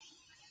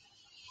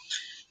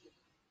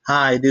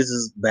Hi, this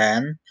is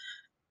Ben.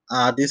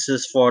 This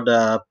is for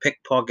the Pick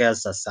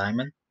Podcast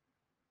assignment.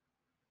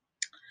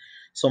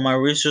 So my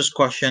research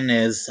question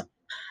is,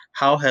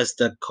 how has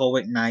the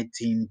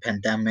COVID-19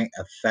 pandemic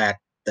affect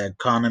the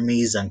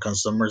economies and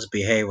consumers'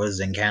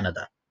 behaviors in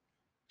Canada?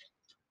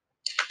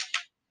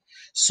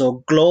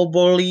 So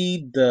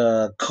globally,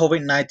 the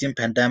COVID-19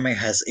 pandemic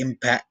has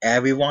impacted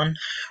everyone,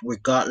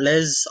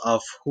 regardless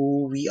of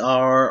who we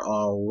are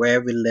or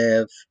where we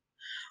live.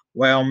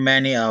 While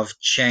many of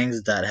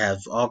changes that have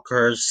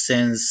occurred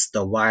since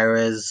the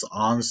virus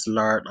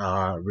onslaught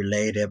are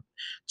related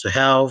to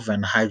health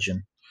and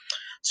hygiene,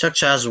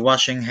 such as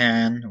washing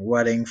hands,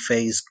 wearing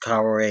face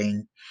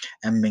covering,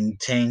 and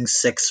maintaining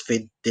 6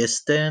 feet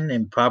distance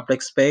in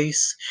public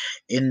space,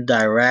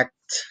 indirect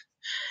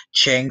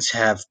changes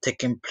have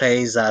taken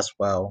place as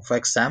well. For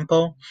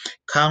example,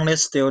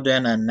 countless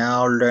students are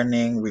now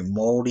learning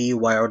remotely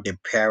while their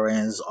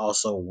parents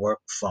also work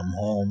from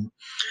home.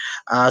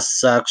 As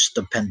such,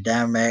 the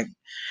pandemic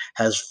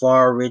has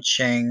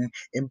far-reaching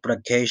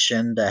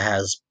implications that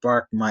has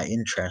sparked my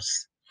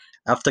interest.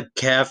 After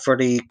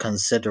carefully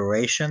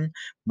consideration,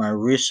 my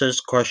research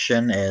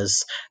question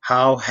is,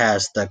 how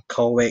has the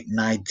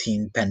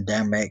COVID-19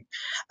 pandemic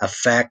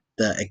affect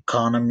the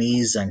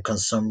economies and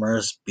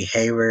consumers'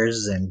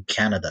 behaviors in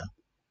Canada?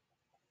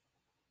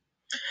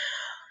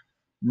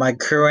 My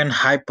current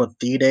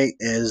hypothesis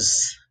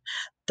is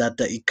that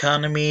the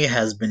economy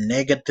has been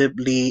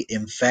negatively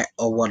impacted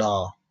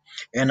overall.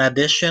 In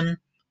addition,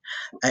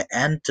 I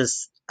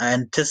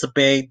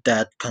anticipate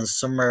that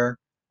consumer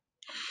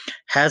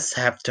has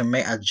have to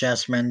make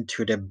adjustment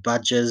to their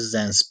budgets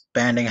and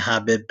spending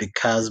habit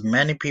because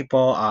many people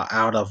are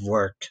out of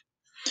work.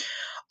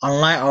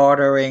 Online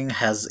ordering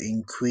has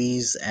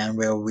increased and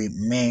will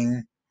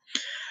remain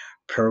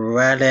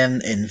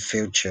prevalent in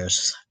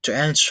futures. To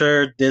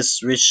answer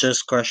this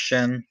research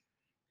question,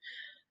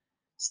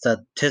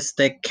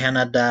 Statistic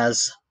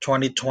Canada's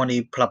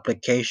 2020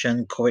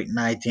 publication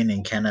COVID-19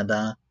 in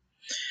Canada,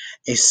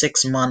 a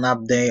 6-month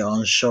update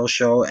on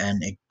social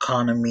and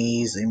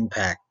economy's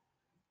impact,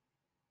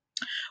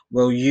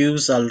 will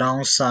use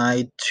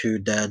alongside to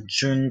the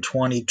June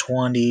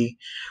 2020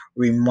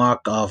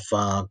 remark of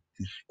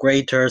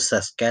Greater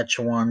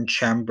Saskatchewan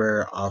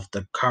Chamber of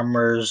the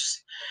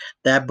Commerce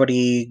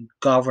Deputy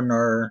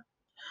Governor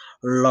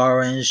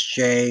Lawrence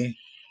J.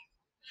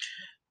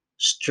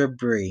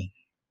 Stribbery.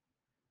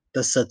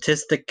 The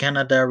Statistic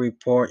Canada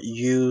report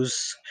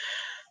used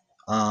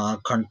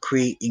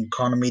concrete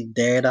economy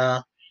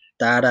data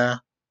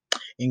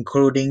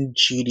including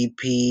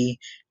GDP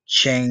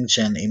change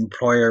and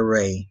employer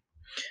rate.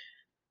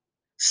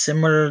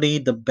 Similarly,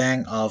 the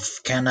Bank of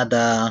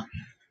Canada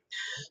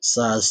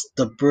says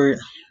the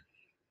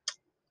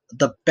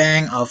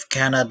Bank of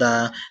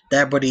Canada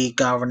Deputy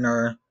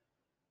Governor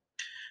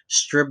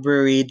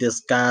Stribbery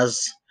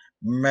discussed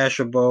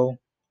measurable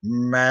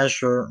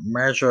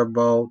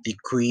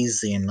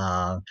decrease in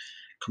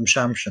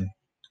consumption,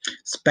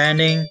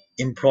 spending,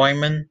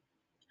 employment,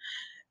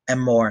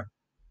 and more.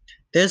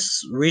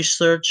 This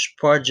research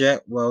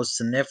project will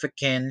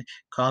significantly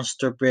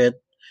contribute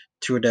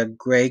to the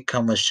great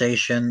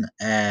conversation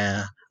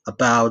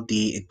about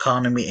the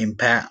economy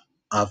impact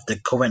of the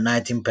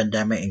COVID-19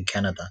 pandemic in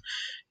Canada,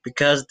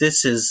 because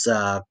this is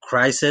a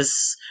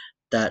crisis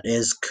that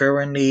is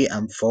currently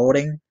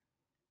unfolding.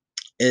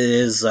 It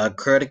is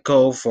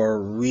critical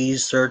for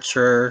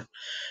researchers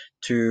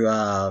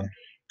to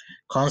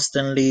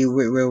constantly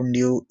review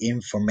new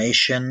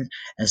information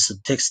and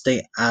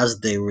statistics as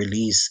they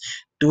release.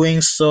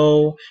 Doing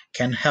so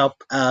can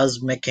help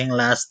us making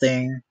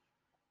lasting,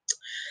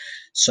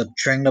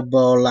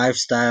 sustainable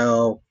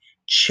lifestyle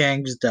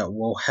change that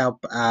will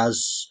help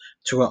us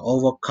to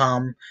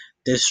overcome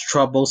this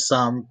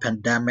troublesome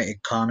pandemic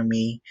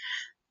economy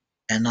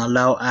and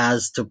allow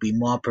us to be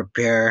more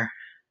prepared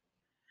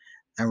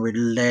and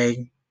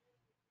ready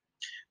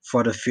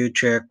for the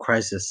future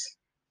crisis.